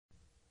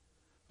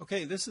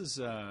Okay, this is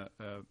a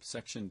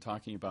section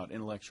talking about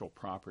intellectual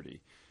property,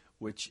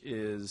 which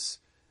is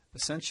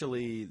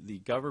essentially the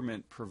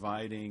government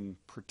providing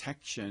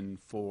protection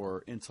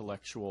for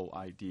intellectual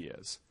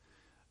ideas.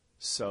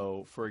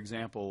 So, for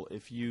example,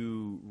 if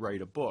you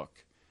write a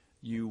book,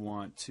 you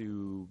want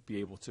to be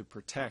able to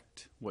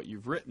protect what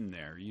you've written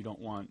there. You don't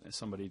want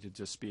somebody to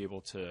just be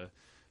able to,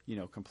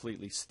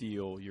 completely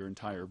steal your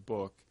entire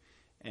book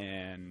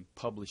and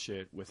publish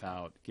it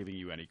without giving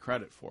you any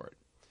credit for it.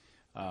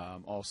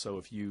 Also,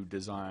 if you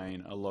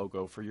design a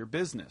logo for your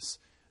business,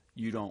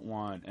 you don't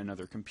want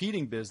another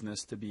competing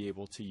business to be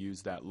able to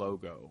use that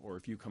logo. Or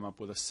if you come up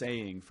with a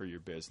saying for your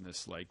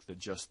business, like the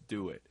 "just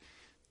do it,"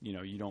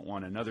 you don't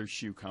want another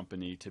shoe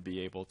company to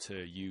be able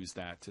to use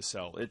that to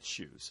sell its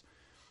shoes.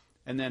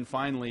 And then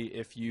finally,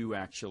 if you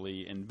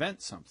actually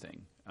invent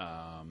something,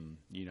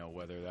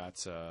 whether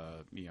that's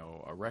a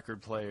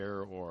record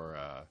player or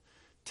a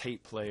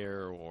tape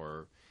player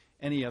or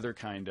any other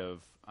kind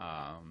of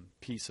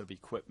piece of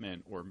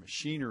equipment or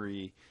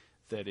machinery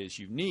that is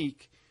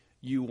unique,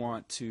 you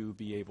want to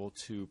be able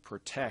to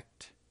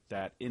protect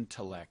that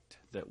intellect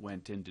that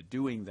went into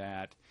doing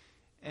that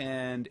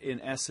and, in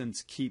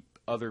essence, keep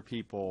other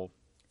people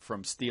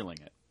from stealing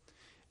it.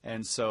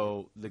 And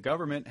so the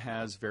government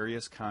has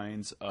various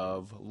kinds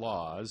of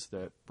laws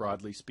that,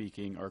 broadly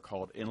speaking, are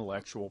called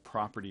intellectual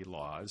property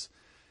laws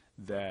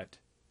that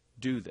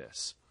do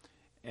this.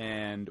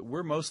 And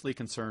we're mostly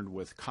concerned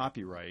with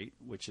copyright,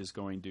 which is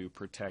going to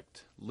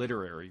protect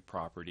literary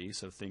property,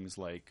 so things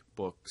like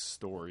books,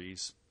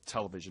 stories,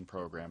 television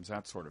programs,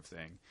 that sort of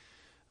thing.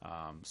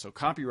 So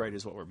copyright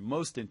is what we're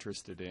most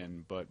interested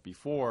in, but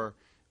before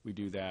we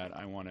do that,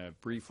 I want to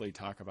briefly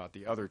talk about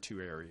the other two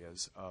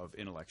areas of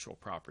intellectual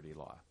property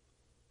law.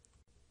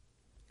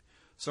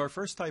 So our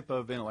first type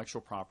of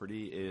intellectual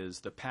property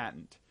is the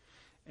patent.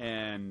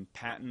 And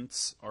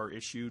patents are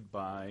issued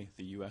by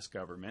the U.S.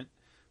 government.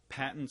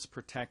 Patents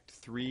protect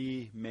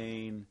three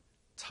main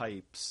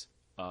types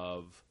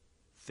of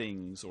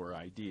things or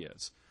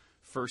ideas.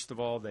 First of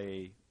all,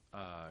 they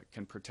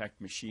can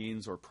protect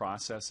machines or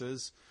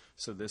processes.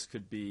 So this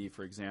could be,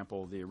 for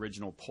example, the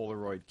original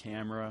Polaroid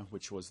camera,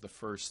 which was the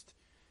first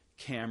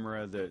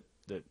camera that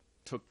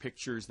took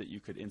pictures that you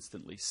could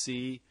instantly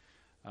see.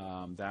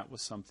 That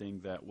was something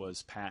that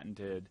was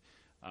patented.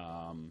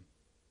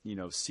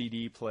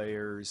 CD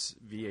players,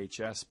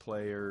 VHS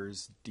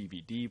players,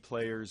 DVD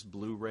players,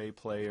 Blu-ray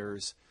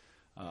players.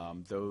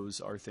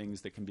 Those are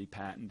things that can be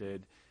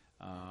patented.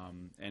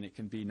 And it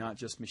can be not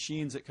just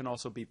machines, it can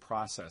also be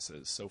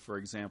processes. So, for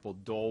example,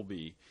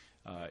 Dolby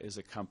is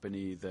a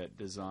company that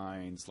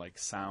designs like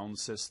sound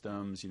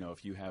systems.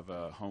 If you have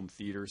a home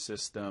theater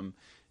system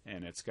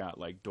and it's got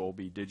like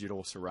Dolby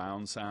digital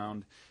surround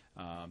sound,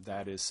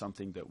 that is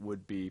something that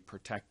would be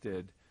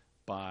protected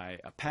by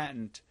a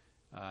patent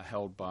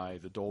held by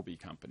the Dolby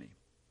company.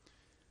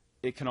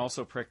 It can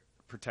also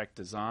protect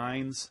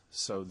designs.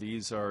 So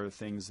these are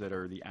things that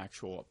are the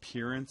actual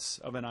appearance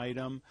of an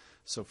item.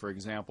 So, for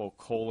example,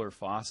 Kohler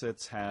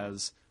Faucets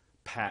has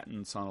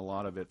patents on a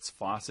lot of its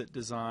faucet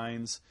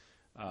designs.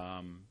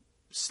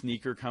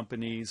 Sneaker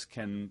companies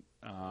can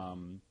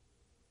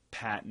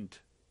patent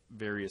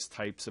various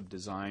types of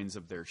designs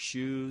of their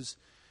shoes,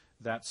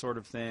 that sort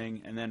of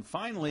thing. And then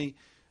finally,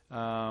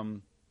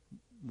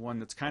 one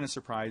that's kind of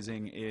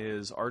surprising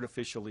is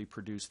artificially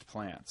produced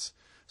plants.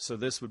 So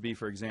this would be,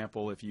 for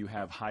example, if you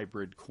have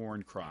hybrid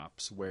corn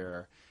crops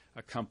where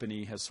a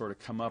company has sort of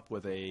come up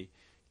with a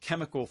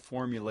chemical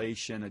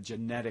formulation, a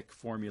genetic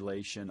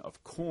formulation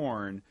of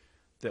corn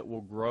that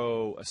will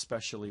grow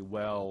especially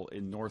well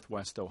in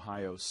Northwest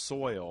Ohio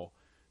soil.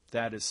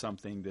 That is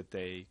something that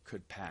they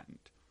could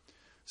patent.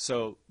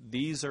 So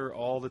these are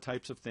all the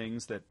types of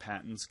things that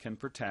patents can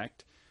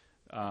protect.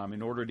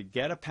 In order to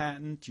get a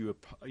patent,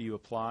 you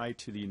apply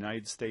to the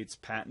United States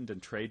Patent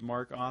and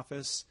Trademark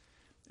Office.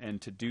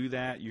 And to do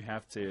that, you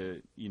have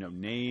to,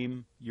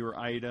 name your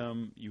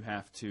item, you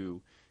have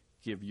to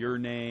give your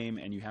name,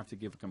 and you have to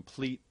give a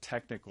complete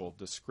technical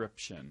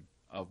description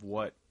of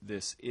what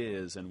this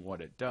is and what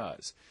it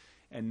does.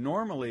 And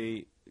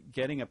normally,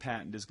 getting a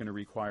patent is going to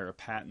require a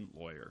patent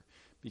lawyer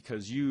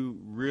because you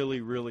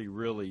really, really,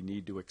 really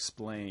need to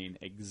explain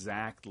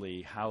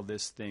exactly how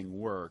this thing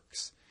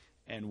works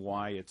and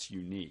why it's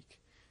unique,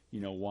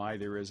 why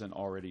there isn't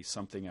already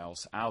something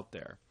else out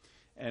there.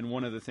 And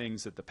one of the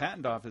things that the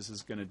Patent Office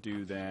is going to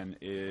do then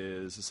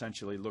is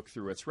essentially look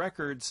through its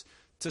records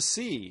to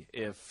see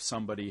if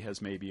somebody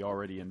has maybe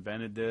already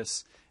invented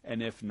this,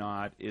 and if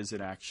not, is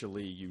it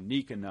actually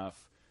unique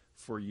enough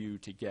for you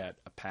to get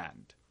a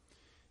patent.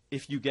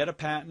 If you get a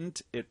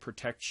patent, it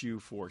protects you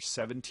for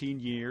 17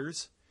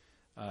 years.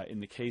 In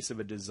the case of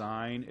a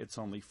design, it's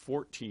only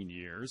 14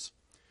 years.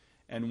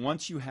 And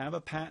once you have a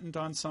patent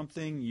on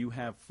something, you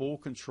have full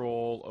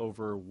control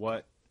over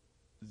what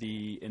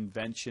the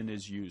invention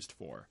is used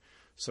for.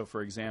 So,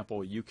 for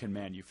example, you can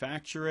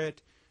manufacture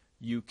it,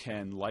 you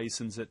can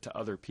license it to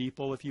other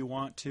people if you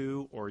want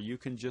to, or you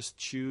can just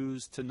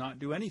choose to not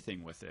do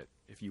anything with it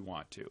if you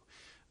want to.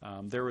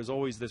 There was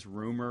always this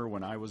rumor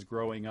when I was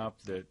growing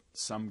up that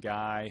some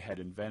guy had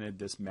invented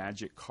this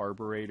magic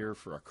carburetor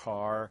for a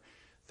car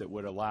that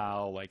would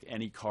allow like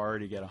any car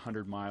to get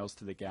 100 miles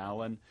to the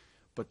gallon.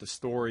 But the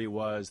story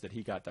was that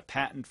he got the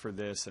patent for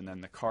this, and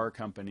then the car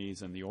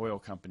companies and the oil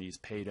companies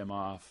paid him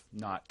off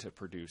not to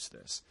produce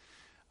this.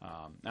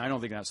 I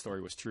don't think that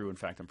story was true. In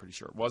fact, I'm pretty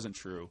sure it wasn't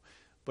true.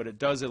 But it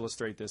does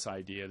illustrate this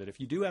idea that if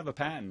you do have a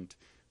patent,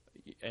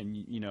 and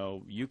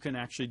you can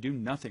actually do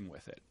nothing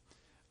with it.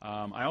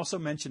 I also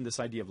mentioned this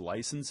idea of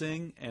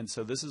licensing, and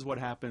so this is what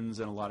happens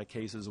in a lot of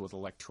cases with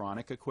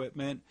electronic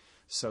equipment.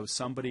 So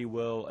somebody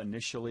will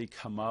initially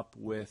come up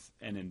with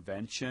an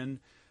invention.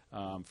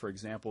 For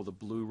example, the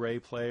Blu-ray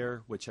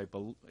player, which it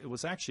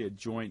was actually a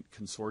joint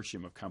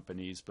consortium of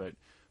companies, but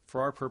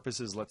for our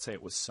purposes, let's say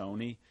it was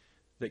Sony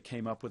that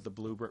came up with the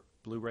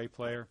Blu-ray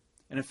player.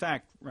 And in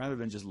fact, rather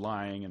than just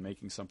lying and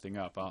making something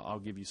up, I'll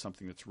give you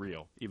something that's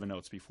real, even though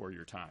it's before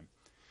your time.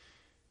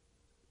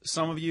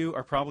 Some of you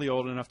are probably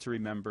old enough to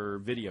remember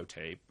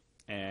videotape,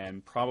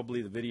 and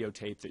probably the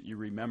videotape that you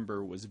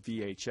remember was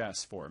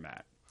VHS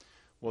format.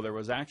 Well, there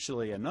was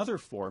actually another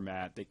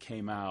format that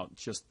came out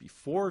just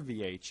before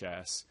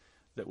VHS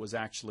that was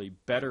actually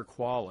better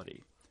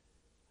quality.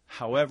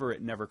 However,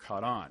 it never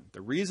caught on.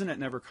 The reason it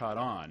never caught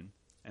on,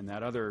 and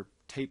that other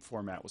tape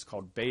format was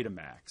called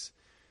Betamax.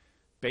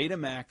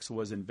 Betamax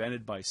was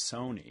invented by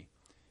Sony,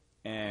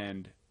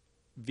 and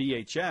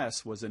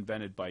VHS was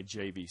invented by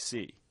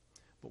JVC.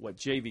 But what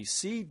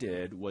JVC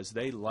did was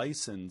they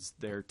licensed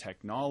their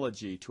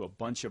technology to a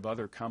bunch of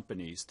other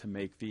companies to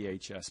make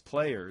VHS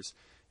players,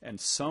 and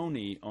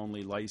Sony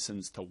only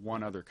licensed to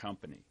one other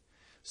company.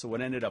 So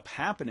what ended up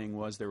happening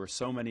was there were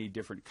so many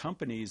different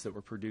companies that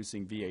were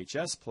producing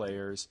VHS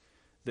players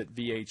that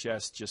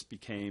VHS just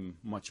became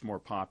much more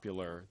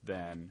popular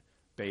than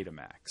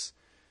Betamax.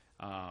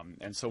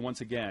 And so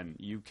once again,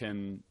 you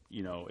can,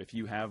 if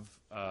you have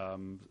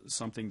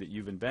something that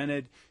you've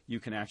invented, you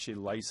can actually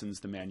license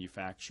the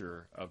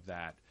manufacture of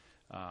that,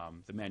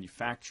 the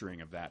manufacturing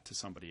of that to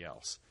somebody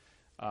else.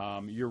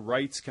 Your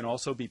rights can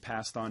also be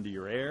passed on to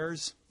your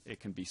heirs.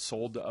 It can be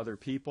sold to other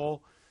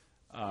people.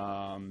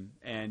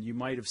 And you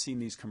might have seen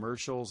these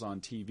commercials on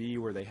TV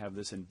where they have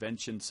this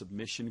Invention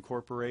Submission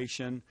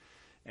Corporation.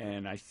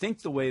 And I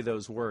think the way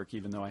those work,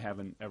 even though I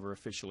haven't ever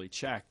officially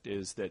checked,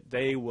 is that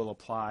they will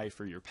apply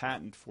for your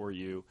patent for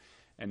you,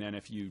 and then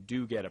if you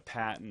do get a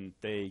patent,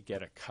 they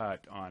get a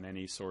cut on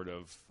any sort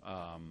of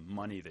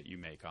money that you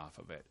make off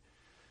of it.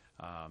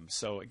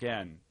 So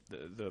again,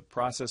 the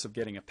process of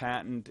getting a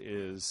patent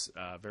is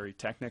very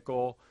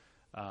technical,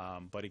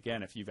 but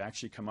again, if you've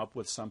actually come up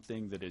with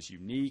something that is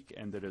unique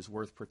and that is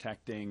worth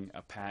protecting,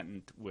 a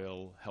patent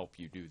will help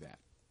you do that.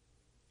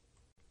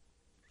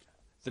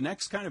 The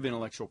next kind of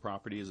intellectual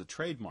property is a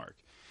trademark.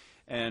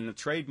 And a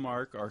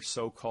trademark are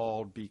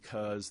so-called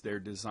because they're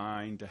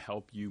designed to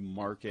help you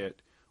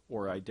market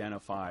or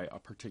identify a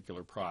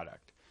particular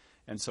product.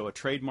 And so a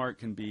trademark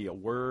can be a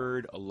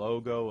word, a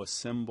logo, a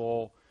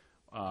symbol,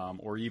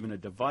 or even a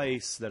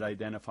device that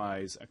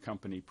identifies a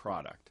company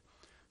product.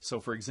 So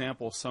for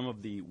example, some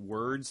of the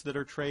words that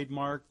are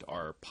trademarked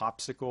are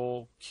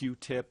popsicle,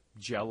 Q-tip,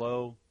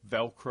 Jell-O,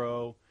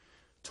 Velcro,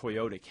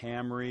 Toyota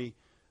Camry,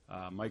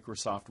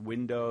 Microsoft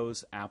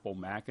Windows, Apple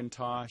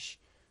Macintosh.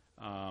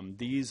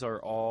 These are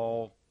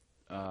all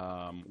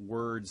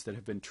words that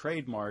have been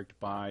trademarked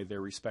by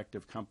their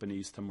respective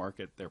companies to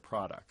market their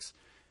products.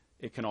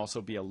 It can also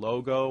be a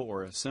logo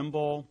or a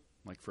symbol,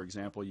 like for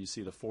example you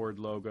see the Ford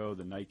logo,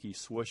 the Nike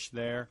swoosh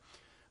there.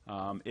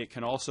 It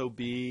can also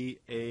be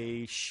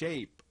a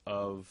shape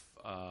of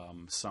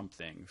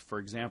something. For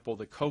example,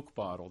 the Coke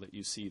bottle that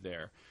you see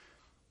there.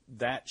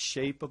 That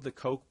shape of the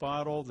Coke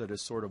bottle that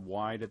is sort of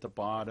wide at the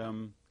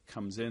bottom,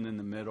 comes in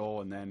the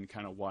middle, and then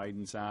kind of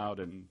widens out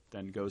and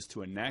then goes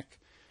to a neck.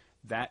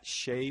 That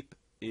shape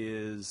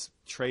is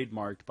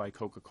trademarked by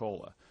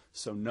Coca-Cola.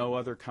 So no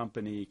other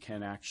company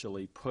can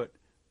actually put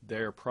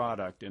their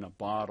product in a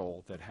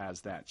bottle that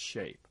has that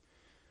shape.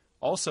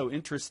 Also,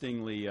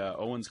 interestingly,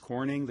 Owens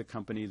Corning, the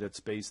company that's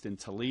based in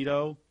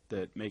Toledo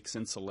that makes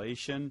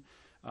insulation,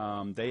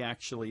 they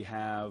actually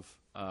have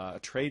a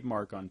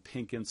trademark on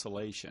pink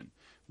insulation,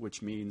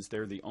 which means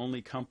they're the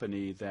only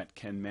company that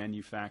can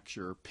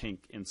manufacture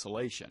pink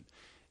insulation.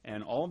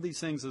 And all of these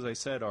things, as I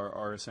said,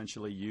 are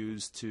essentially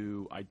used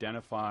to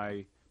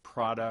identify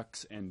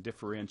products and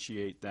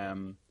differentiate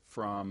them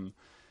from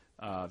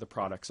the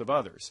products of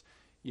others.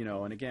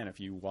 And again, if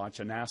you watch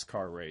a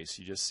NASCAR race,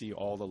 you just see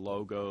all the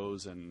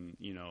logos and,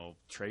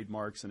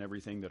 trademarks and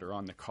everything that are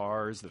on the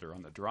cars, that are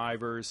on the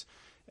drivers,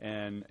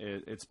 and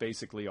it's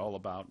basically all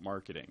about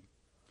marketing.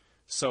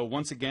 So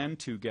once again,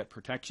 to get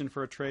protection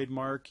for a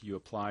trademark, you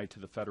apply to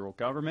the federal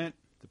government,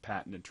 the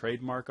Patent and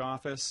Trademark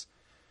Office.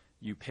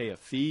 You pay a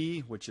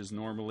fee, which is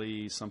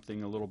normally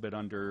something a little bit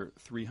under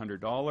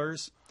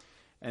 $300,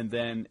 and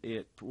then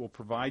it will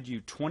provide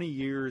you 20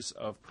 years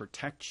of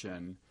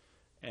protection,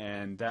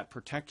 and that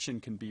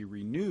protection can be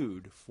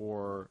renewed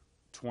for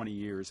 20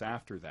 years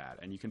after that.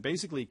 And you can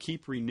basically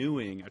keep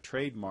renewing a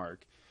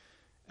trademark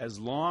as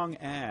long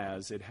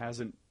as it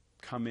hasn't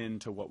come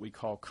into what we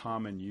call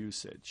common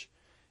usage.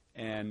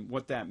 And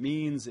what that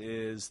means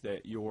is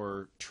that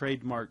your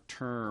trademark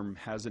term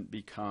hasn't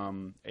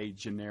become a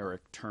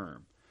generic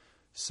term.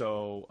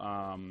 So,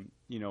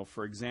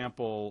 for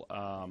example,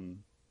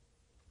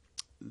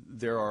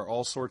 there are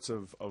all sorts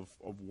of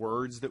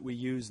words that we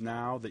use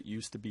now that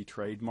used to be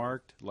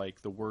trademarked,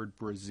 like the word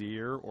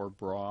brassiere or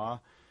bra.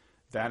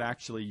 That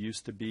actually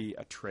used to be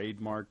a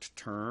trademarked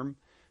term.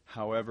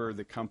 However,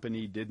 the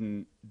company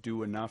didn't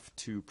do enough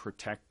to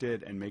protect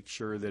it and make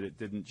sure that it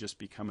didn't just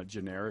become a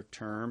generic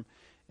term,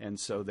 and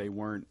so they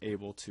weren't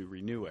able to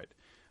renew it.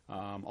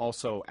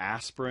 Also,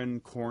 aspirin,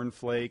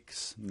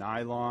 cornflakes,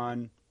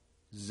 nylon,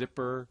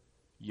 zipper,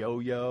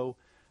 yo-yo.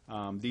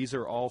 These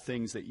are all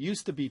things that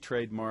used to be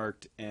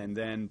trademarked and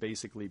then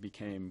basically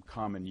became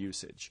common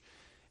usage.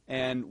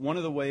 And one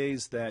of the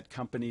ways that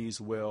companies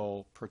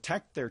will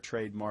protect their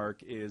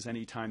trademark is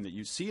anytime that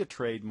you see a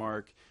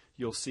trademark,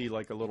 you'll see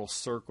like a little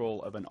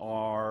circle of an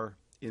R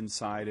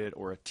inside it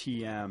or a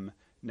TM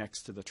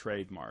next to the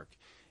trademark.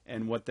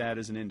 And what that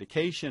is an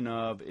indication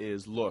of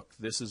is, look,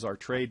 this is our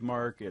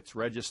trademark, it's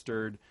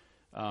registered,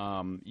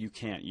 you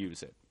can't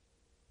use it.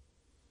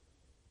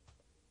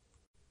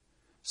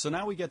 So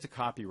now we get to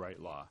copyright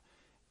law.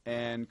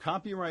 And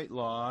copyright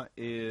law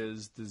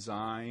is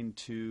designed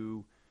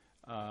to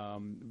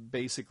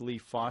basically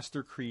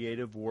foster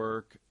creative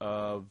work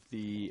of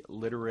the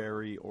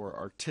literary or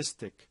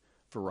artistic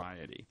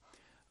variety.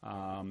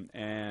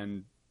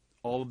 And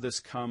all of this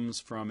comes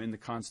from, in the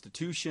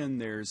Constitution,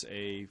 there's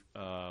a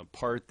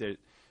part that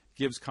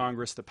gives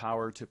Congress the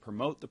power to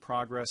promote the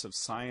progress of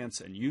science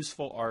and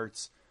useful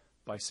arts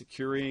by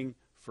securing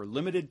for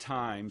limited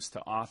times to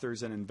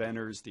authors and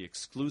inventors the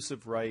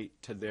exclusive right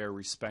to their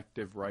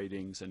respective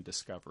writings and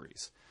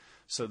discoveries.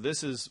 So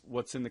this is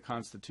what's in the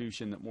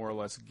Constitution that more or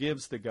less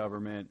gives the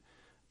government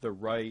the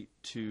right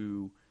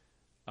to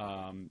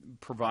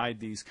provide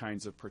these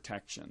kinds of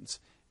protections.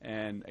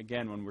 And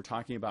again, when we're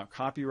talking about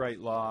copyright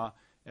law,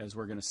 as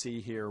we're going to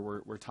see here,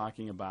 we're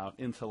talking about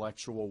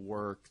intellectual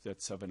work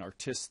that's of an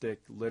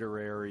artistic,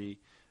 literary,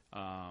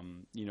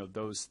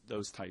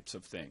 those types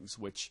of things,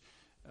 which,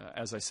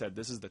 as I said,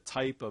 this is the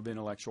type of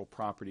intellectual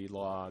property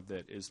law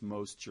that is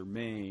most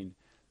germane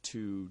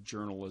to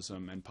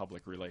journalism and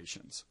public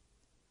relations.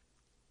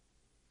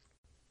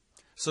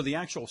 So the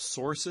actual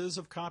sources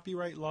of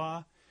copyright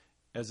law,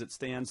 as it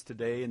stands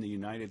today in the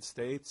United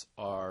States,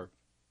 are,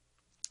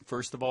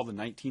 first of all, the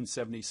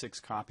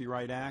 1976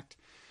 Copyright Act.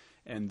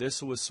 And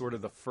this was sort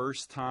of the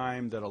first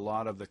time that a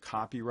lot of the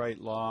copyright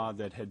law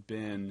that had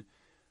been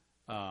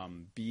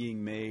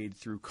being made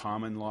through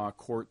common law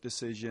court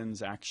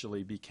decisions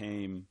actually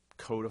became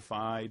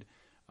codified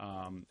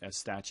as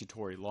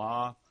statutory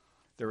law.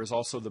 There is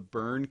also the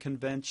Berne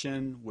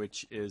Convention,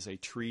 which is a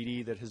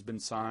treaty that has been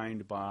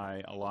signed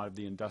by a lot of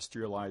the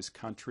industrialized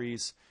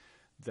countries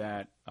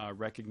that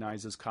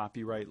recognizes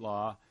copyright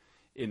law.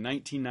 In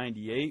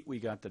 1998, we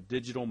got the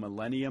Digital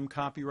Millennium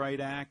Copyright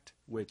Act,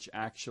 which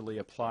actually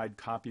applied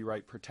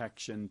copyright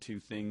protection to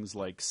things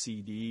like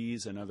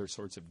CDs and other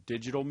sorts of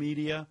digital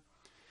media.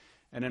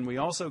 And then we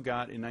also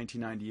got, in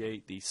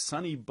 1998, the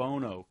Sonny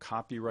Bono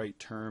Copyright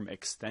Term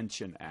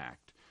Extension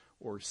Act,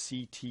 or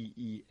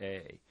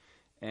CTEA.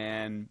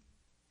 And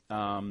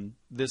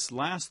this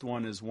last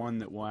one is one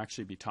that we'll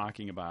actually be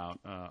talking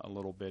about a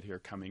little bit here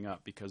coming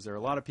up, because there are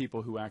a lot of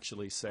people who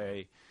actually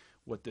say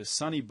what this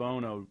Sonny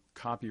Bono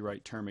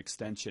Copyright Term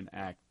Extension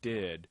Act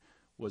did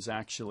was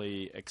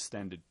actually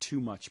extended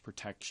too much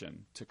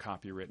protection to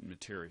copywritten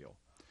material.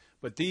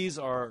 But these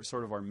are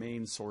sort of our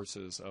main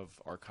sources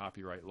of our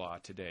copyright law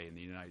today in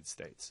the United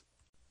States.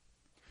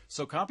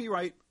 So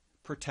copyright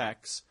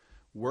protects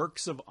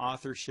works of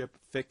authorship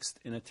fixed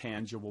in a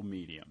tangible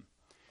medium.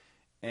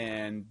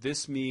 And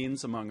this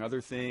means, among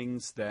other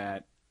things,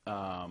 that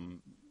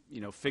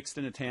fixed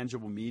in a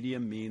tangible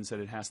medium means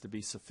that it has to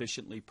be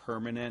sufficiently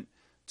permanent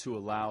to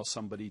allow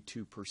somebody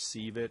to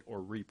perceive it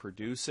or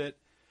reproduce it.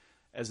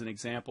 As an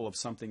example of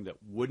something that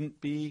wouldn't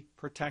be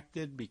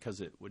protected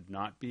because it would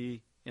not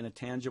be in a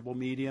tangible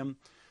medium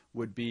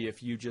would be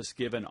if you just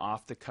give an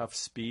off-the-cuff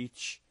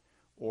speech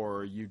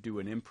or you do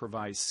an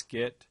improvised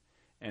skit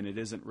and it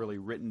isn't really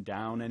written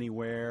down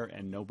anywhere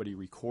and nobody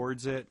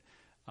records it.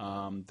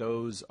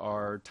 Those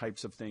are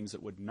types of things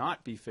that would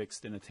not be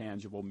fixed in a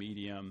tangible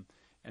medium,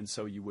 and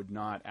so you would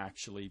not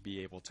actually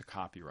be able to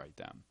copyright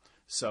them.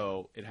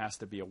 So it has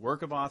to be a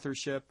work of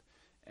authorship,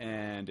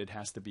 and it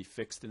has to be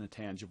fixed in a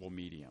tangible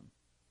medium.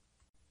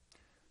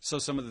 So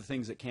some of the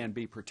things that can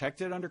be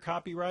protected under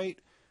copyright,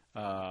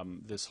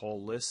 this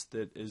whole list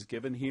that is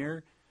given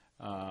here,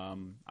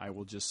 I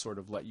will just sort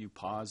of let you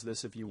pause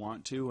this if you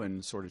want to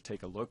and sort of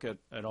take a look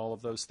at all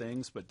of those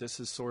things, but this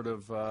is sort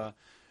of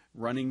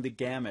running the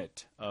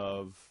gamut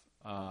of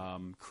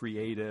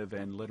creative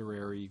and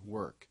literary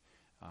work.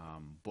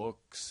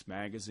 Books,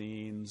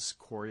 magazines,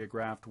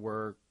 choreographed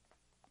work,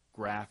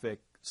 graphic,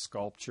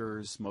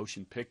 sculptures,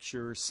 motion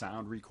pictures,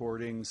 sound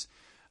recordings,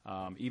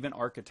 even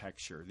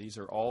architecture. These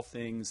are all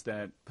things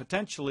that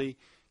potentially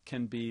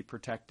can be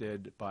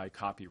protected by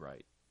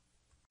copyright.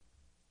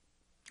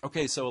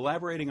 Okay, so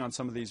elaborating on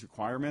some of these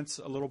requirements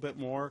a little bit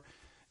more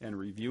and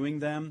reviewing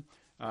them.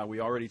 We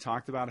already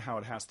talked about how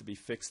it has to be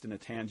fixed in a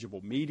tangible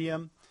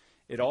medium.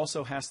 It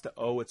also has to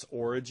owe its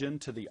origin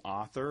to the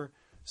author.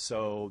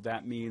 So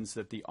that means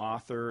that the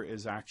author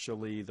is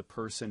actually the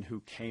person who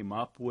came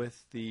up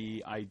with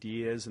the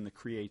ideas and the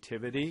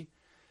creativity.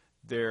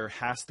 There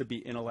has to be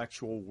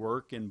intellectual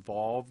work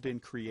involved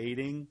in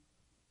creating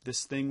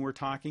this thing we're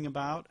talking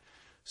about.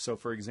 So,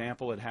 for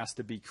example, it has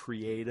to be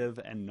creative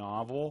and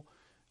novel,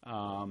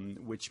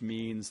 which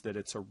means that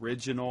it's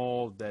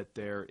original, that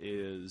there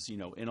is,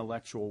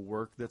 intellectual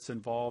work that's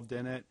involved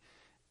in it.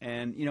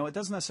 And, it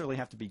doesn't necessarily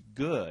have to be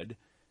good.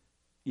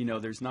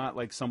 There's not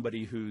like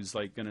somebody who's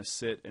like going to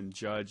sit and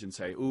judge and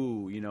say,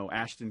 ooh,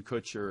 Ashton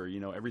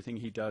Kutcher, everything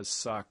he does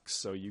sucks,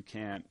 so you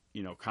can't,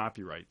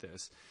 copyright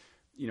this.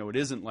 It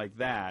isn't like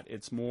that.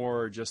 It's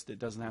more just it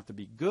doesn't have to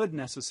be good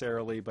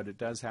necessarily, but it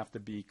does have to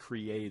be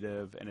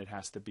creative, and it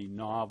has to be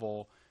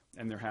novel,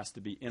 and there has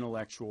to be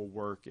intellectual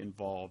work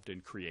involved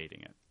in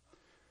creating it.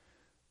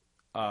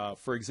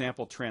 For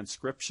example,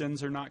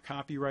 transcriptions are not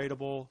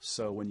copyrightable.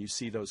 So when you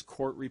see those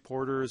court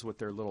reporters with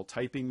their little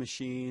typing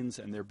machines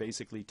and they're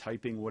basically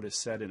typing what is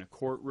said in a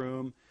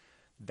courtroom,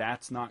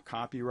 that's not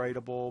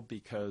copyrightable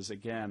because,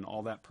 again,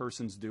 all that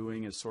person's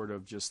doing is sort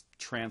of just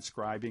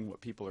transcribing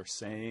what people are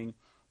saying.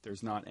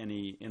 There's not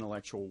any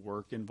intellectual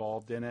work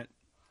involved in it.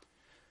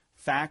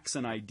 Facts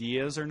and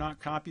ideas are not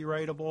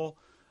copyrightable.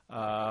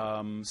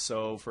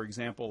 So, for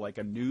example, like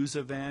a news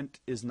event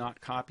is not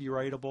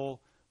copyrightable,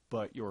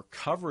 but your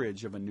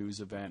coverage of a news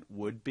event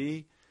would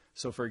be.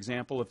 So, for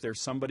example, if there's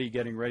somebody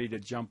getting ready to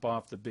jump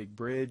off the big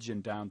bridge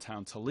in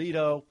downtown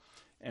Toledo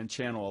and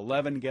Channel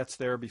 11 gets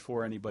there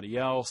before anybody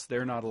else,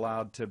 they're not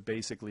allowed to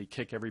basically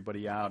kick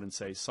everybody out and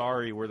say,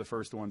 sorry, we're the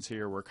first ones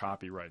here, we're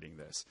copywriting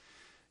this.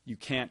 You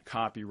can't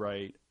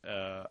copyright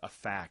a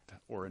fact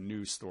or a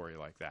news story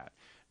like that.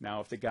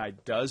 Now, if the guy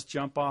does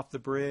jump off the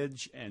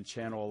bridge and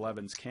Channel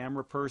 11's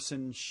camera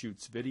person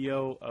shoots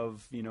video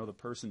of, the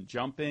person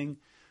jumping,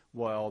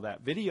 well,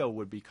 that video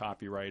would be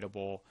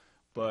copyrightable.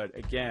 But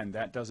again,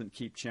 that doesn't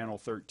keep Channel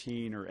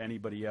 13 or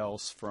anybody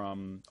else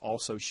from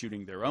also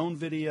shooting their own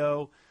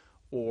video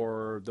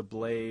or The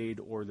Blade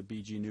or the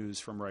BG News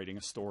from writing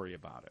a story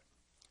about it.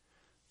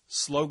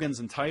 Slogans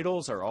and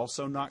titles are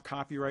also not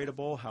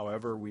copyrightable.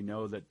 However, we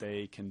know that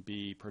they can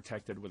be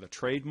protected with a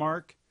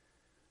trademark.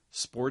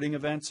 Sporting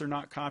events are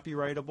not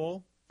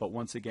copyrightable, but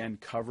once again,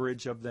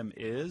 coverage of them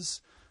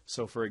is.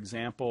 So, for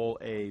example,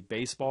 a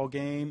baseball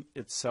game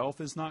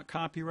itself is not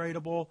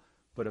copyrightable,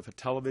 but if a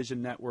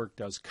television network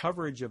does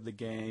coverage of the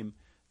game,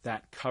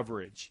 that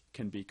coverage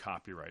can be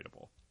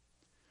copyrightable.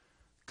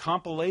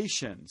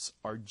 Compilations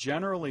are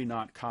generally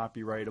not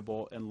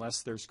copyrightable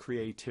unless there's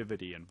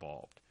creativity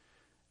involved.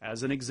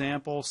 As an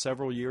example,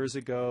 several years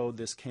ago,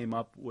 this came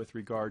up with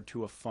regard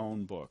to a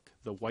phone book,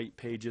 the white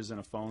pages in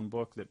a phone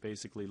book that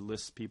basically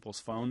lists people's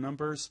phone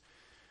numbers.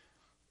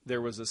 There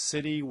was a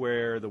city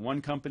where the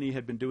one company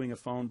had been doing a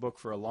phone book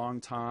for a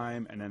long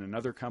time, and then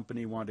another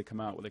company wanted to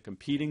come out with a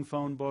competing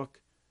phone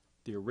book.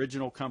 The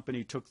original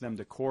company took them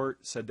to court,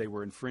 said they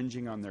were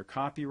infringing on their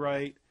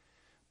copyright,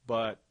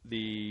 but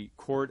the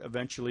court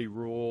eventually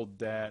ruled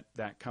that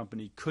that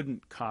company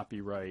couldn't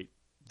copyright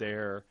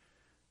their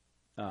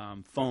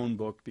phone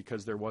book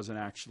because there wasn't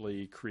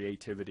actually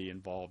creativity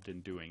involved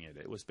in doing it.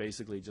 It was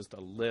basically just a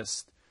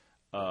list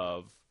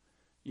of,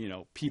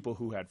 people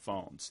who had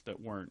phones that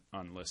weren't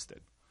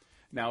unlisted.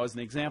 Now, as an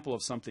example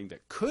of something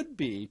that could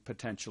be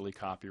potentially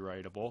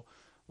copyrightable,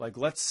 like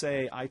let's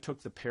say I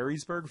took the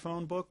Perrysburg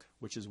phone book,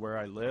 which is where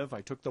I live.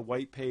 I took the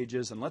white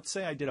pages, and let's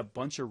say I did a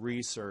bunch of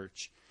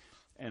research,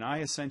 and I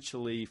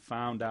essentially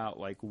found out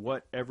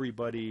what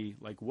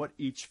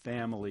each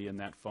family in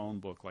that phone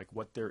book,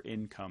 what their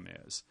income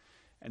is.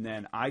 And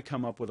then I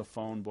come up with a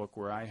phone book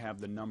where I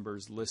have the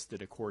numbers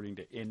listed according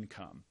to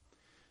income.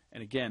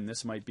 And again,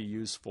 this might be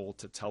useful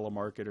to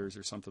telemarketers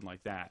or something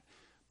like that.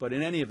 But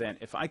in any event,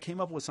 if I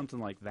came up with something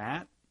like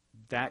that,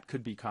 that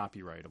could be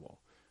copyrightable.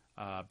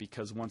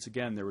 Because once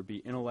again, there would be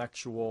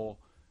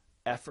intellectual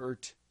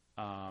effort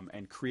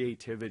and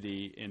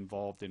creativity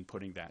involved in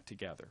putting that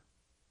together.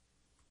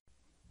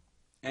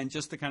 And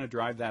just to kind of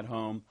drive that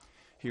home,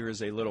 here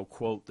is a little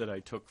quote that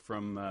I took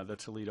from the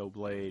Toledo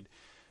Blade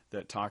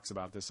that talks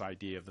about this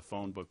idea of the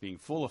phone book being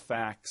full of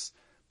facts,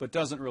 but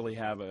doesn't really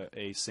have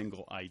a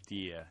single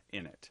idea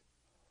in it.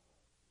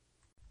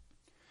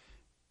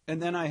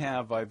 And then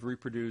I've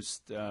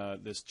reproduced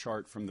this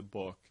chart from the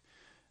book.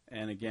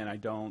 And again,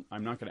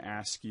 I'm not going to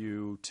ask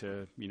you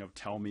to,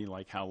 tell me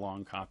how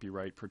long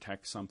copyright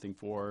protects something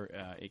for.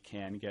 It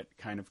can get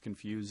kind of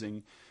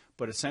confusing.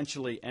 But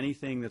essentially,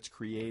 anything that's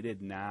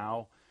created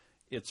now,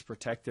 it's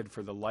protected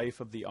for the life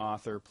of the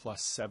author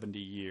plus 70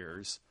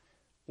 years.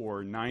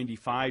 Or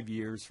 95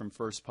 years from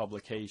first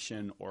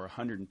publication, or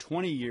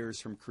 120 years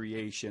from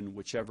creation,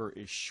 whichever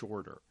is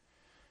shorter.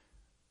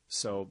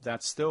 So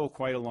that's still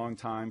quite a long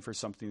time for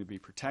something to be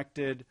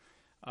protected.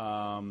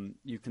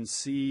 You can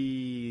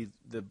see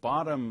the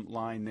bottom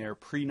line there,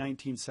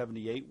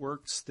 pre-1978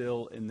 works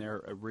still in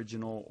their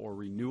original or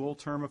renewal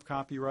term of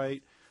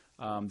copyright.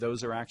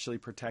 Those are actually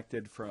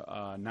protected for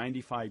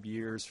 95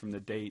 years from the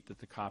date that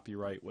the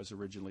copyright was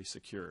originally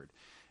secured.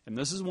 And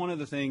this is one of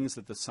the things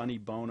that the Sonny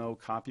Bono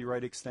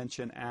Copyright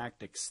Extension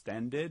Act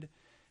extended.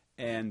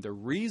 And the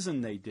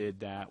reason they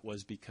did that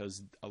was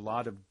because a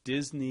lot of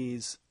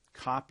Disney's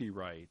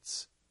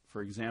copyrights,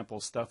 for example,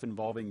 stuff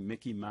involving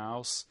Mickey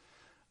Mouse,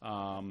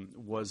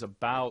 was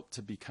about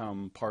to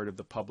become part of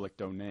the public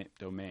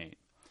domain.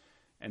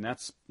 And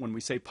that's, when we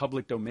say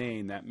public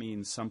domain, that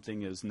means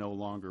something is no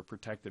longer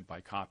protected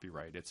by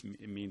copyright.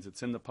 It means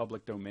it's in the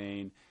public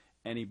domain.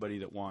 Anybody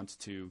that wants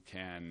to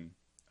can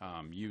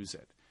use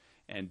it.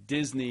 And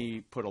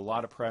Disney put a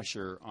lot of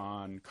pressure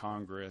on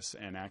Congress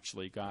and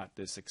actually got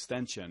this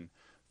extension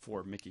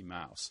for Mickey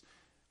Mouse,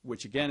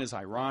 which again is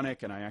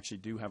ironic, and I actually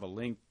do have a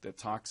link that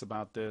talks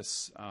about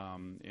this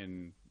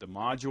in the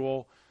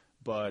module,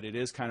 but it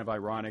is kind of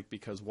ironic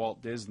because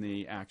Walt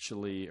Disney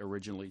actually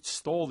originally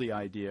stole the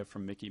idea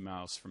from Mickey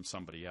Mouse from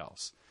somebody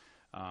else.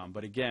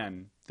 But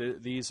again,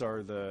 these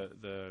are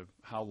the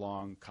how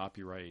long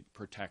copyright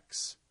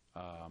protects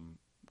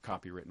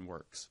copywritten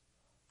works.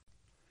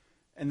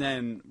 And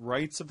then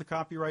rights of the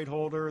copyright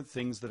holder,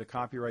 things that a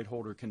copyright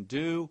holder can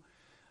do.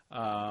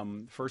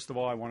 First of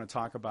all, I want to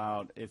talk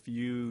about if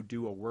you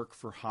do a work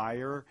for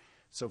hire.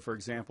 So for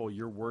example,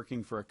 you're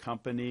working for a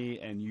company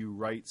and you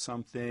write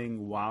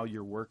something while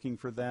you're working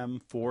for them,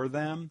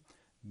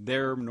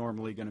 they're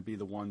normally going to be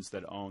the ones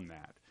that own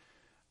that.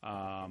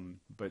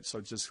 But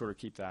so just sort of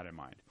keep that in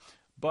mind.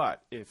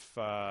 But if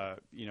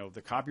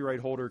the copyright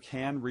holder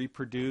can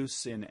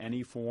reproduce in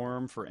any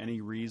form for any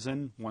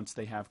reason, once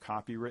they have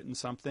copywritten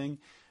something,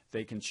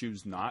 they can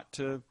choose not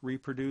to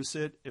reproduce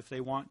it if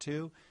they want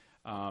to.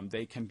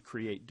 They can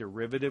create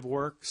derivative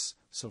works.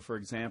 So for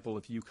example,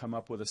 if you come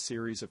up with a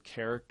series of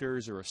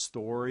characters or a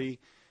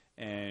story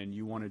and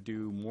you want to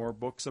do more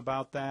books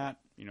about that,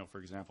 for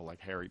example,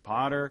 like Harry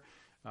Potter,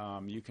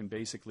 you can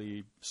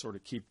basically sort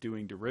of keep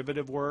doing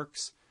derivative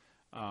works.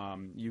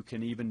 You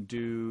can even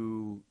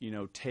do,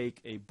 take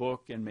a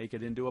book and make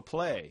it into a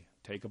play,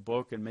 take a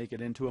book and make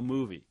it into a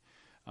movie.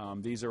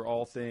 These are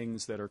all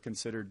things that are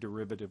considered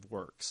derivative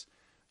works.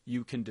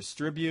 You can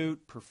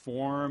distribute,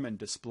 perform, and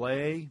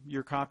display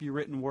your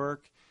copywritten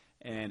work,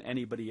 and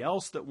anybody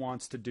else that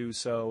wants to do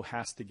so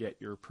has to get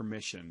your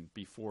permission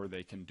before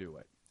they can do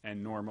it.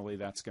 And normally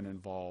that's going to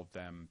involve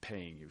them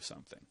paying you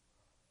something.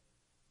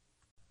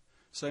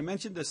 So I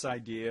mentioned this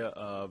idea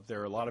of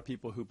there are a lot of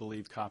people who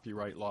believe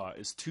copyright law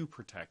is too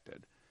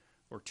protected,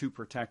 or too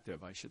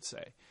protective, I should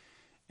say.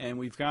 And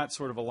we've got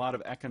sort of a lot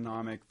of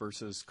economic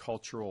versus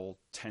cultural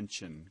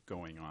tension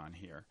going on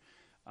here.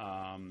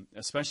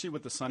 Especially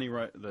with the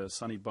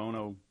Sonny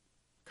Bono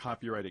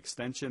Copyright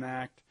Extension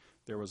Act,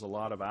 there was a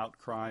lot of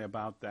outcry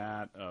about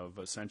that, of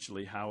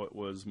essentially how it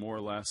was more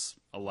or less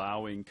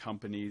allowing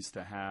companies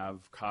to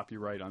have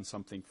copyright on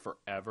something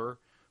forever,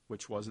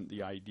 which wasn't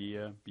the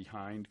idea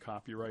behind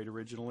copyright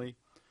originally.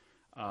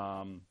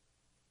 I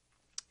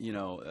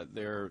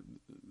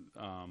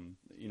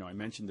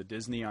mentioned the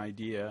Disney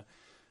idea.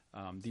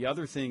 The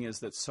other thing is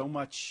that so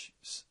much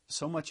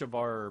of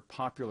our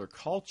popular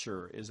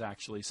culture is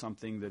actually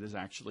something that is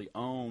actually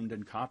owned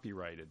and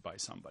copyrighted by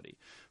somebody.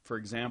 For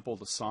example,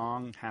 the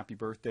song Happy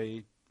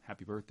Birthday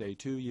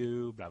to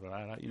You, blah,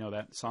 blah, blah,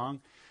 that song,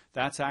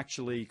 that's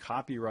actually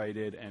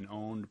copyrighted and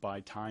owned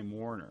by Time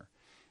Warner.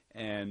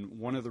 And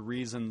one of the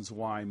reasons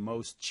why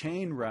most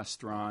chain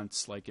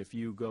restaurants, like if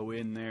you go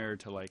in there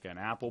to like an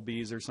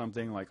Applebee's or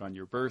something, like on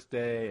your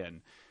birthday,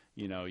 and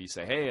you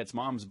say, hey, it's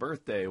Mom's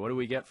birthday, what do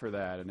we get for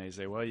that? And they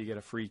say, well, you get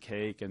a free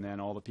cake, and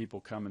then all the people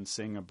come and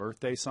sing a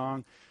birthday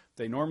song.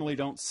 They normally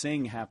don't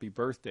sing Happy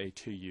Birthday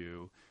to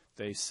You.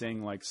 They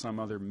sing like some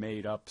other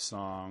made-up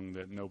song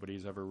that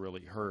nobody's ever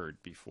really heard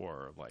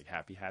before, like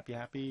happy, happy,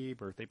 happy,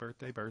 birthday,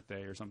 birthday,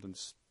 birthday, or something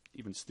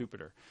even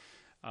stupider.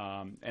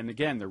 And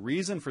again, the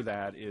reason for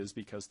that is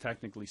because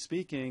technically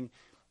speaking,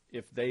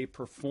 if they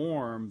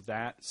perform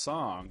that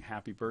song,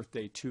 Happy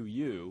Birthday to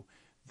You,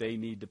 they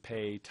need to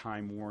pay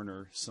Time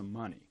Warner some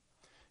money.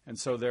 And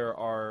so there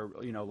are,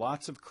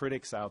 lots of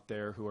critics out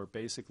there who are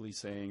basically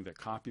saying that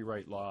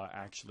copyright law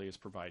actually is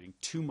providing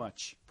too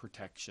much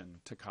protection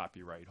to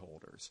copyright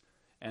holders,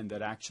 and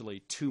that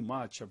actually too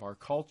much of our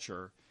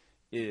culture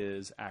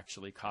is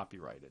actually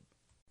copyrighted.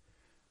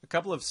 A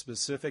couple of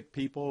specific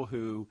people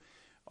who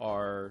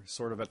are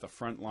sort of at the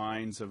front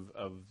lines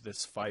of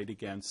this fight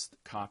against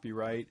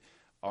copyright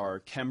are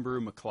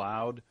Kembrew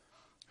McLeod,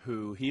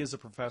 he is a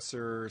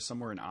professor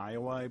somewhere in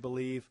Iowa, I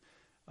believe,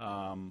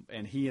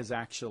 and he has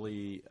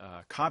actually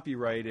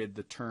copyrighted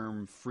the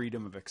term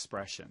freedom of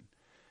expression.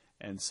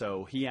 And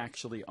so he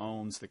actually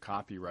owns the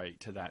copyright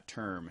to that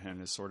term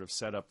and has sort of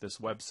set up this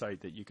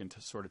website that you can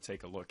sort of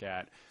take a look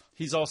at.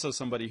 He's also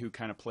somebody who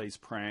kind of plays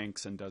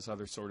pranks and does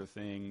other sort of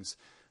things,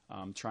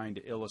 trying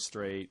to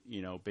illustrate,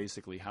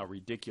 basically how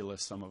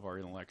ridiculous some of our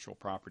intellectual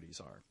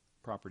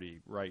property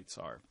rights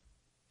are.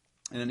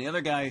 And then the other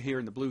guy here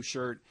in the blue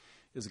shirt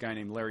is a guy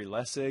named Larry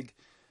Lessig.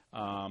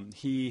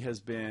 He has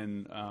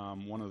been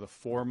one of the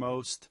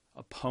foremost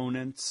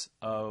opponents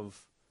of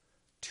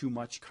too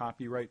much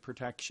copyright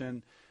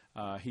protection.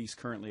 He's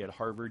currently at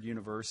Harvard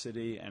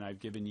University, and I've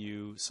given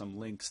you some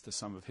links to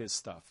some of his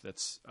stuff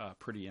that's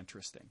pretty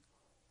interesting.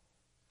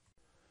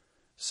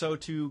 So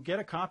to get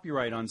a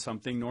copyright on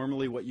something,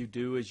 normally what you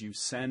do is you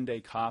send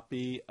a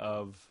copy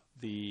of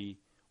the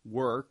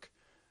work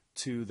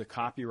to the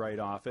Copyright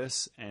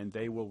Office, and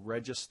they will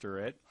register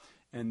it.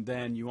 And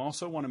then you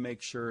also want to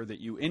make sure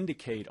that you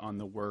indicate on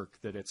the work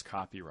that it's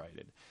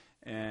copyrighted.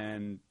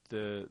 And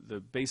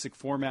the basic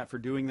format for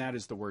doing that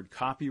is the word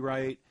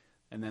copyright,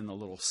 and then the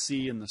little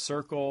C in the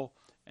circle,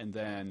 and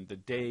then the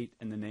date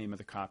and the name of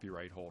the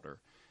copyright holder.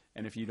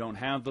 And if you don't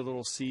have the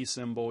little C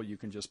symbol, you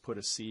can just put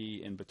a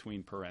C in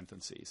between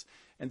parentheses.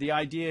 And the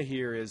idea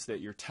here is that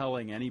you're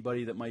telling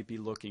anybody that might be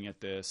looking at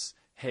this,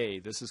 hey,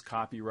 this is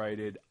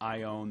copyrighted,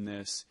 I own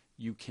this,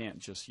 you can't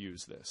just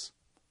use this.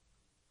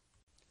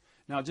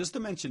 Now, just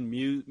to mention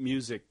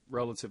music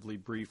relatively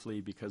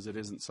briefly, because it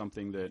isn't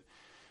something that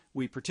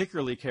we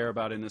particularly care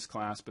about in this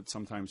class, but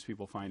sometimes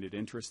people find it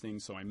interesting,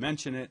 so I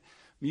mention it.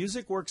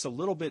 Music works a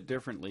little bit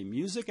differently.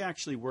 Music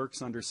actually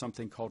works under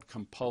something called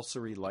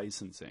compulsory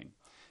licensing.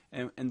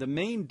 And the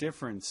main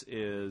difference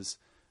is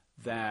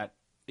that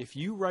if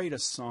you write a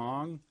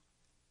song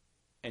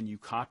and you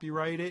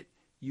copyright it,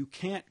 you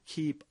can't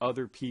keep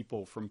other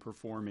people from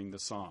performing the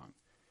song.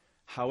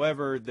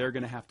 However, they're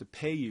going to have to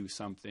pay you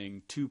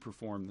something to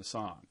perform the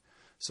song.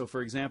 So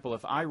for example,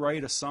 if I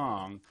write a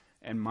song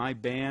and my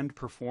band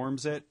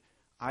performs it,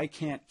 I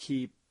can't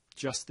keep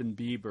Justin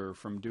Bieber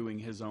from doing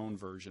his own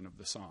version of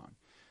the song.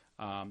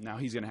 Now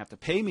he's going to have to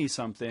pay me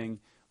something,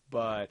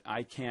 but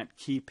I can't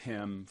keep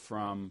him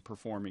from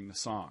performing the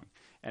song.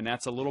 And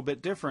that's a little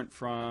bit different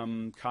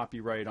from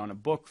copyright on a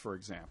book, for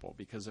example,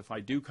 because if I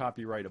do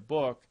copyright a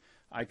book,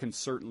 I can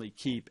certainly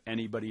keep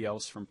anybody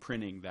else from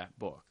printing that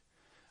book.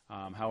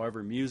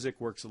 However, music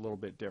works a little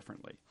bit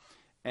differently.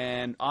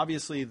 And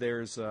obviously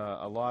there's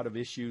a lot of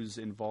issues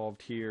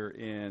involved here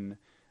in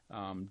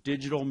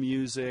digital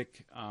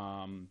music.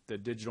 The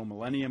Digital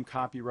Millennium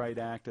Copyright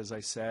Act, as I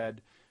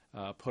said,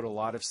 put a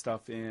lot of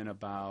stuff in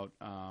about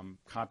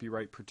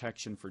copyright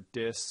protection for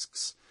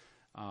discs.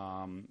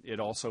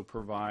 It also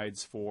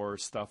provides for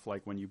stuff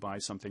like when you buy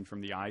something from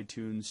the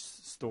iTunes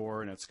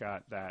store and it's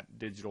got that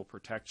digital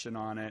protection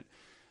on it.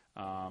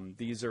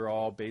 These are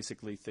all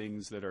basically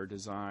things that are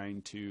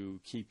designed to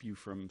keep you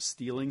from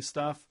stealing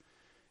stuff.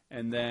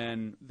 And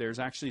then there's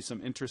actually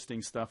some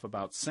interesting stuff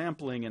about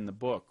sampling in the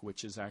book,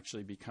 which is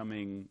actually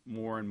becoming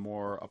more and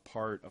more a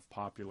part of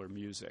popular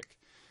music.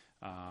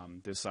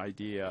 This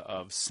idea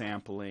of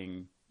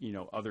sampling,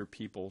 other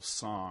people's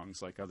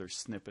songs, like other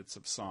snippets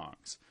of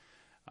songs.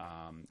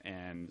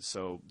 And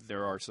so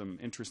there are some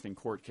interesting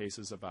court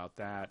cases about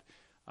that.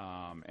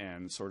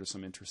 And sort of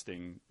some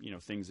interesting,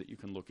 things that you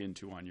can look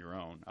into on your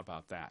own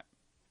about that.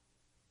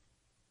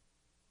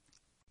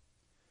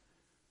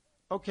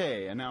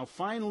 Okay, and now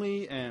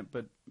finally,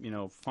 but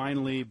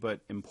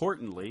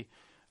importantly,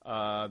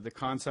 the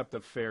concept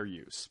of fair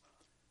use.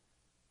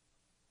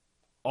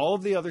 All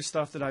of the other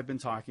stuff that I've been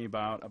talking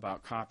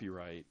about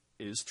copyright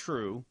is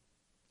true.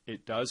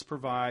 It does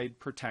provide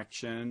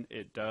protection.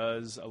 It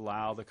does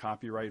allow the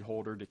copyright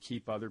holder to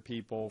keep other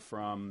people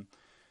from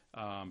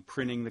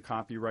printing the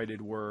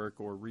copyrighted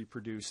work or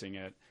reproducing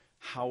it.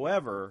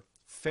 However,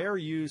 fair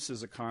use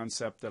is a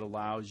concept that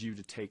allows you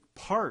to take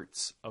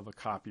parts of a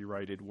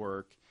copyrighted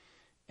work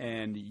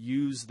and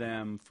use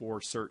them for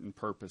certain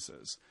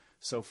purposes.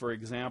 So for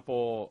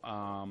example,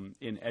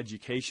 in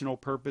educational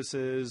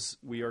purposes,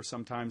 we are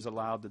sometimes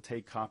allowed to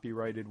take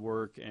copyrighted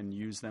work and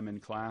use them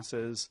in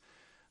classes.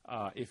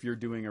 If you're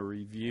doing a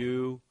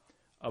review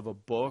of a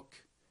book,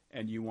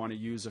 and you want to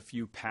use a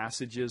few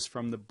passages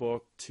from the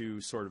book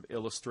to sort of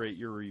illustrate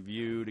your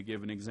review, to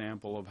give an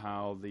example of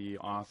how the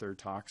author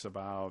talks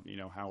about,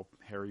 how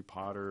Harry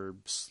Potter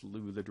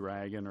slew the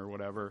dragon or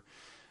whatever.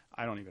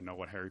 I don't even know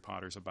what Harry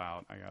Potter's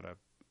about, I gotta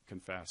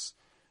confess.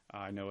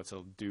 I know it's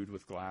a dude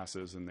with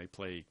glasses and they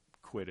play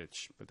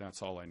Quidditch, but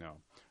that's all I know.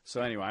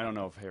 So anyway, I don't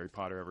know if Harry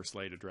Potter ever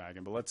slayed a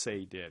dragon, but let's say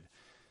he did.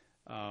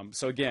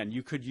 So again,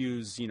 you could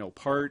use,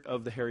 part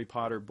of the Harry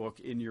Potter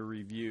book in your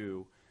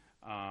review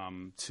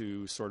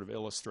to sort of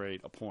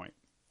illustrate a point.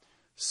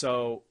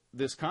 So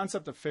this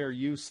concept of fair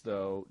use,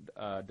 though,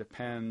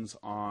 depends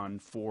on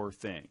 4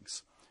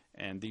 things.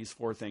 And these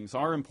 4 things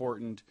are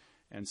important,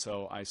 and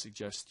so I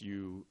suggest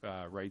you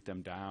write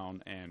them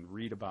down and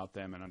read about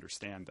them and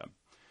understand them.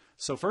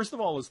 So first of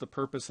all is the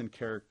purpose and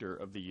character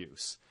of the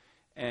use.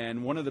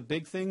 And one of the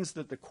big things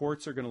that the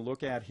courts are going to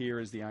look at here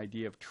is the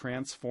idea of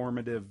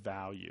transformative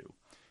value.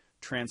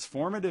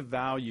 Transformative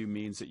value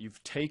means that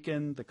you've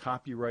taken the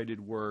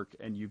copyrighted work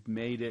and you've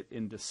made it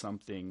into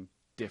something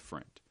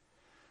different.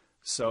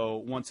 So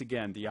once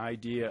again, the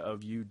idea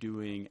of you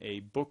doing a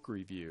book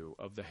review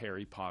of the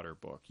Harry Potter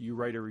book. You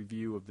write a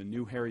review of the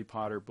new Harry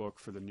Potter book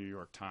for the New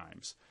York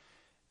Times.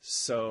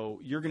 So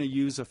you're going to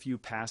use a few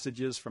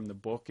passages from the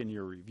book in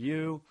your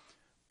review,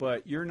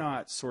 but you're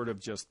not sort of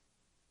just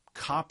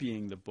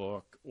copying the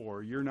book,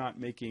 or you're not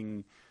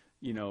making,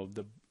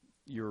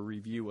 your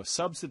review a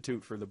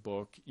substitute for the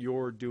book.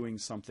 You're doing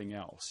something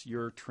else.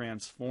 You're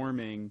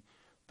transforming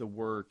the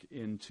work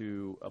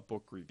into a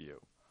book review.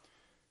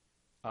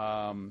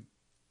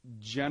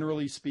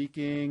 Generally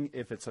speaking,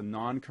 if it's a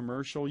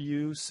non-commercial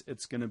use,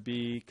 it's going to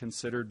be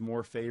considered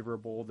more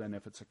favorable than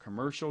if it's a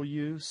commercial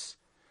use.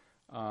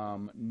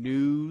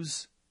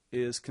 News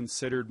is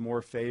considered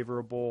more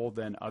favorable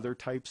than other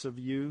types of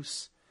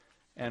use.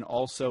 And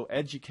also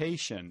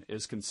education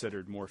is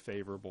considered more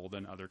favorable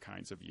than other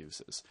kinds of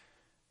uses.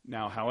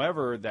 Now,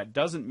 however, that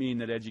doesn't mean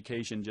that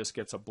education just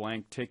gets a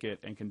blank ticket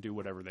and can do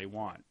whatever they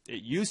want.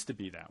 It used to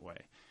be that way.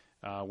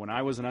 When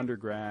I was an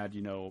undergrad,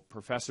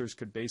 professors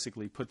could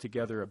basically put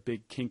together a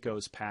big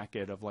Kinko's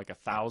packet of like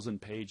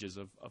 1,000 pages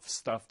of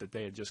stuff that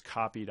they had just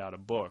copied out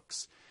of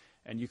books.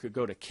 And you could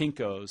go to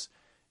Kinko's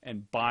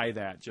and buy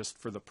that just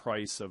for the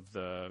price of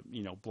the,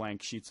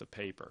 blank sheets of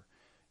paper.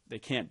 They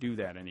can't do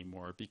that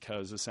anymore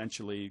because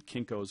essentially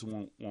Kinko's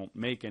won't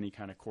make any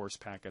kind of course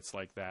packets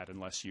like that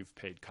unless you've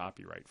paid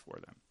copyright for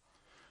them.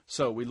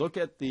 So we look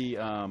at the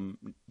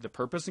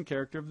purpose and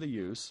character of the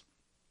use.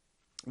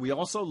 We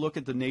also look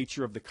at the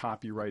nature of the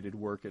copyrighted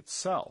work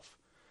itself.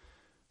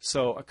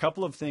 So a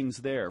couple of things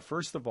there.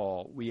 First of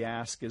all, we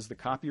ask, is the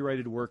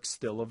copyrighted work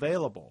still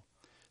available?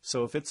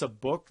 So if it's a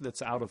book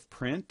that's out of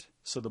print,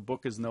 so the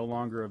book is no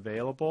longer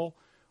available,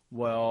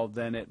 well,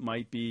 then it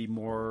might be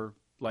more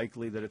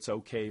likely that it's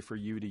okay for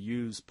you to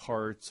use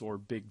parts or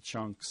big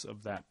chunks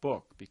of that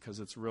book because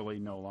it's really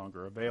no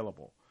longer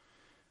available.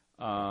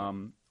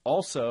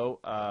 Also,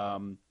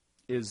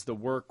 is the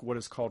work what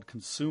is called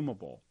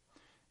consumable?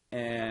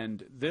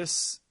 And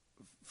this,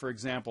 for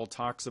example,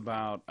 talks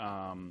about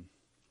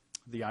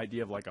the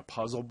idea of like a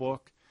puzzle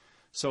book.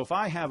 So if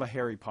I have a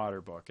Harry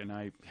Potter book, and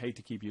I hate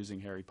to keep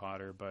using Harry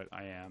Potter, but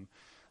I am.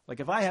 Like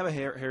if I have a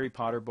Harry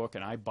Potter book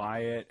and I buy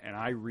it and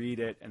I read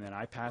it and then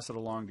I pass it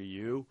along to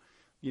you,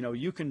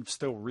 you can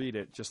still read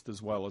it just as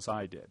well as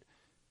I did.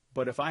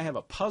 But if I have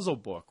a puzzle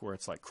book where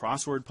it's like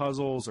crossword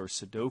puzzles or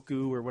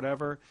Sudoku or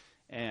whatever,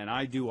 and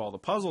I do all the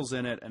puzzles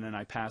in it and then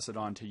I pass it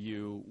on to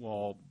you,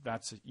 well,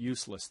 that's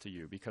useless to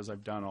you because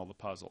I've done all the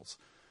puzzles.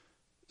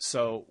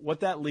 So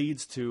what that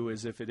leads to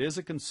is if it is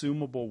a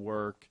consumable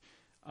work,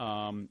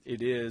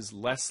 it is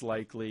less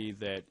likely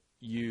that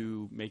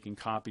you making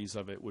copies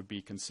of it would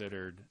be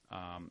considered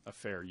a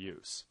fair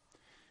use.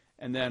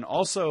 And then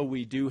also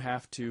we do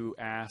have to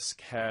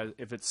ask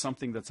if it's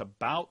something that's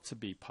about to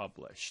be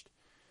published.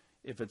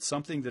 If it's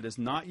something that has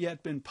not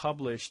yet been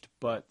published,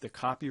 but the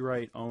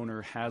copyright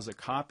owner has a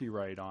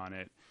copyright on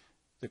it,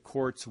 the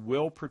courts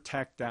will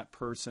protect that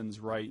person's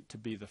right to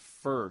be the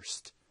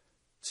first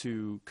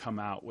to come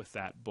out with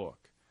that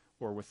book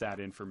or with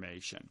that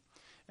information.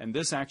 And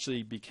this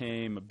actually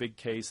became a big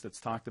case that's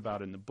talked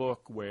about in the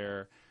book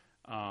where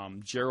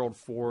Gerald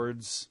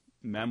Ford's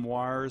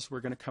memoirs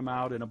were going to come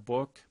out in a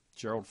book.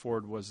 Gerald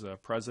Ford was the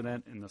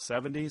president in the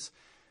 70s.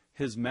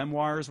 His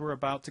memoirs were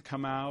about to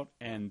come out,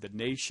 and The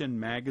Nation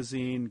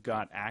magazine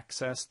got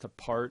access to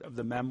part of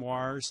the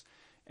memoirs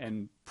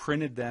and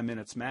printed them in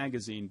its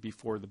magazine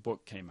before the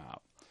book came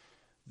out.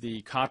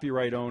 The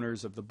copyright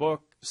owners of the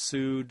book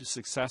sued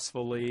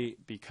successfully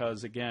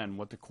because, again,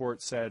 what the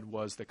court said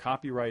was the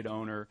copyright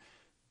owner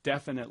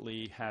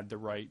definitely had the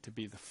right to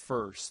be the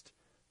first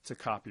to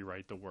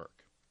copyright the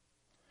work.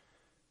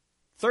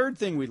 Third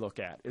thing we look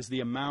at is the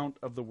amount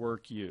of the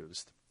work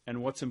used.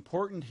 And what's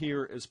important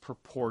here is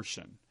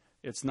proportion.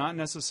 It's not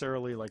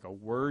necessarily like a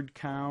word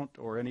count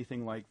or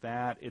anything like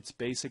that. It's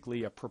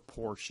basically a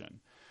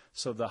proportion.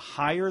 So the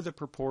higher the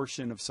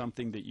proportion of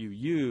something that you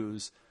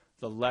use,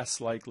 the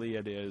less likely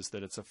it is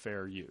that it's a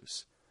fair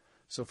use.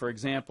 So for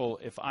example,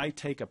 if I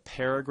take a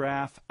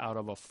paragraph out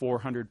of a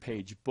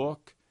 400-page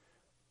book,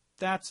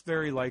 that's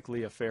very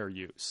likely a fair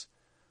use.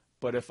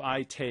 But if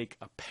I take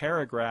a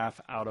paragraph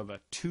out of a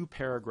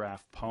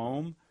 2-paragraph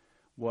poem,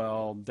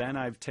 well, then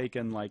I've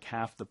taken like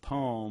half the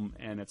poem,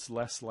 and it's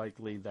less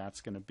likely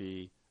that's going to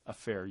be a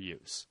fair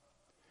use.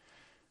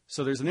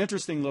 So there's an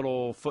interesting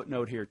little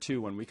footnote here,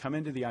 too, when we come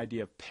into the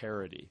idea of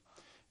parody.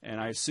 And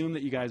I assume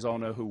that you guys all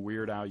know who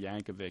Weird Al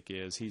Yankovic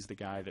is. He's the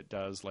guy that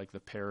does like the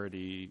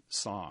parody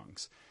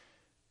songs.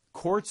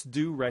 Courts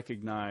do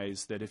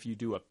recognize that if you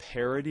do a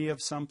parody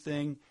of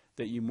something,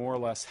 that you more or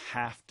less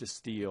have to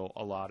steal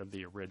a lot of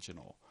the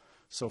original.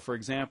 So for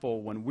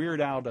example, when Weird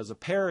Al does a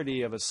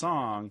parody of a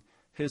song,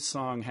 his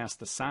song has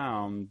to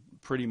sound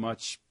pretty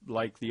much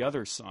like the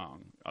other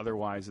song.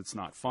 Otherwise, it's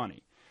not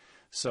funny.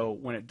 So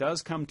when it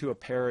does come to a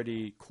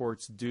parody,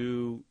 courts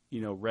do,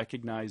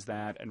 recognize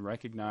that and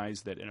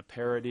recognize that in a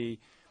parody,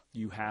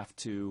 you have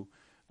to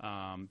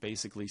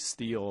basically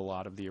steal a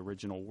lot of the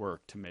original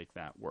work to make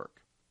that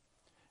work.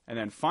 And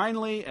then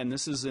finally, and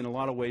this is in a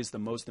lot of ways the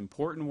most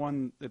important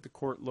one that the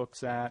court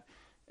looks at,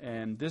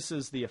 and this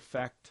is the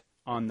effect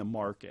on the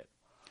market.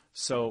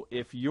 So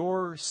if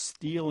you're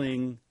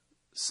stealing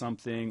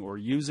something or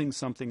using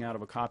something out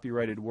of a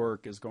copyrighted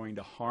work is going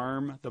to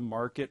harm the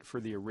market for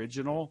the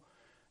original,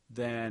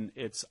 then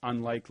it's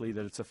unlikely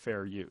that it's a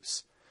fair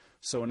use.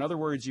 So in other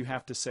words, you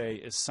have to say,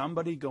 is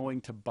somebody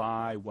going to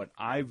buy what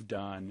I've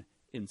done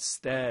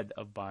instead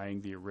of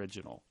buying the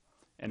original?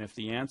 And if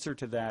the answer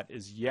to that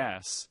is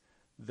yes,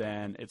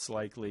 then it's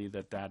likely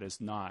that that is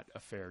not a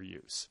fair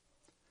use.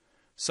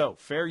 So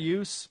fair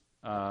use,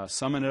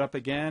 summing it up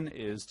again,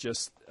 is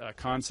just a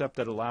concept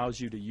that allows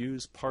you to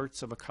use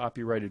parts of a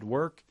copyrighted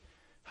work.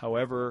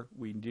 However,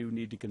 we do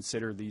need to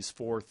consider these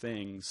four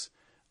things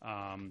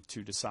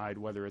to decide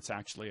whether it's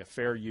actually a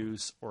fair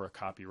use or a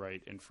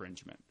copyright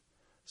infringement.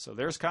 So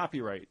there's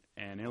copyright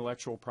and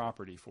intellectual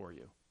property for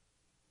you.